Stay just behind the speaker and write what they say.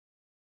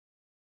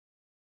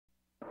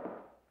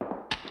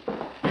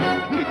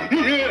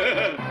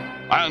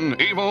An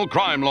evil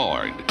crime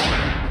lord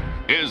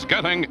is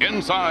getting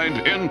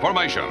inside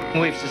information.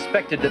 We've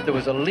suspected that there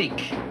was a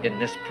leak in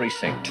this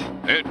precinct.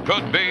 It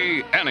could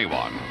be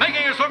anyone.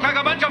 Making us look like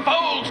a bunch of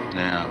fools!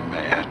 Now,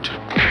 Matt.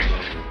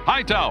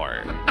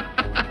 Hightower.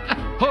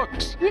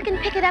 Hooks. You can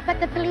pick it up at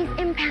the police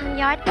impound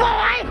yard.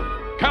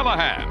 Boy!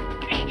 Callahan.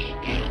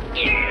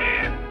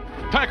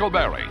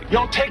 Tackleberry.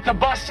 You'll take the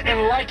bus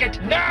and like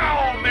it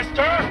now,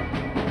 mister!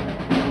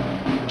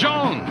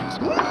 Jones.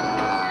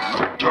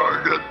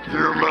 Target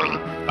human.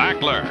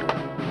 Backler.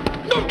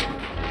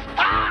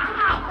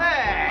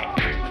 Hey!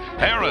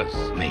 Harris.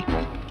 Make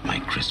my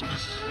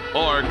Christmas.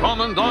 Or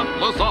Commandant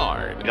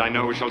Lazard. I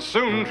know we shall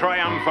soon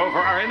triumph over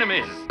our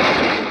enemies.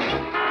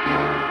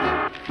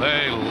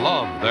 They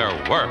love their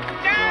work.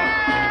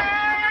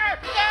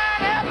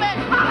 Help me!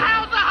 I'll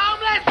house the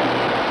homeless!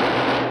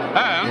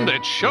 And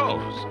it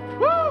shows.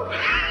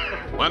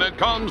 When it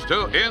comes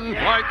to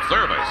in-flight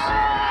service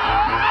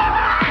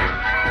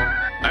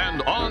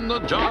and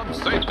on-the-job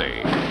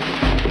safety.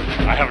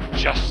 I have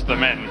just the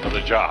men for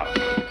the job.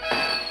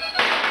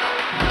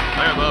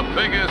 They're the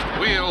biggest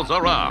wheels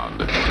around.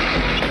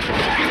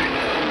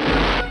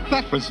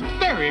 That was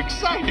very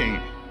exciting,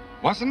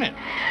 wasn't it?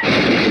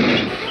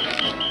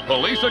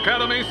 Police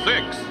Academy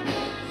 6,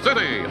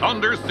 City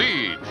Under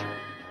Siege.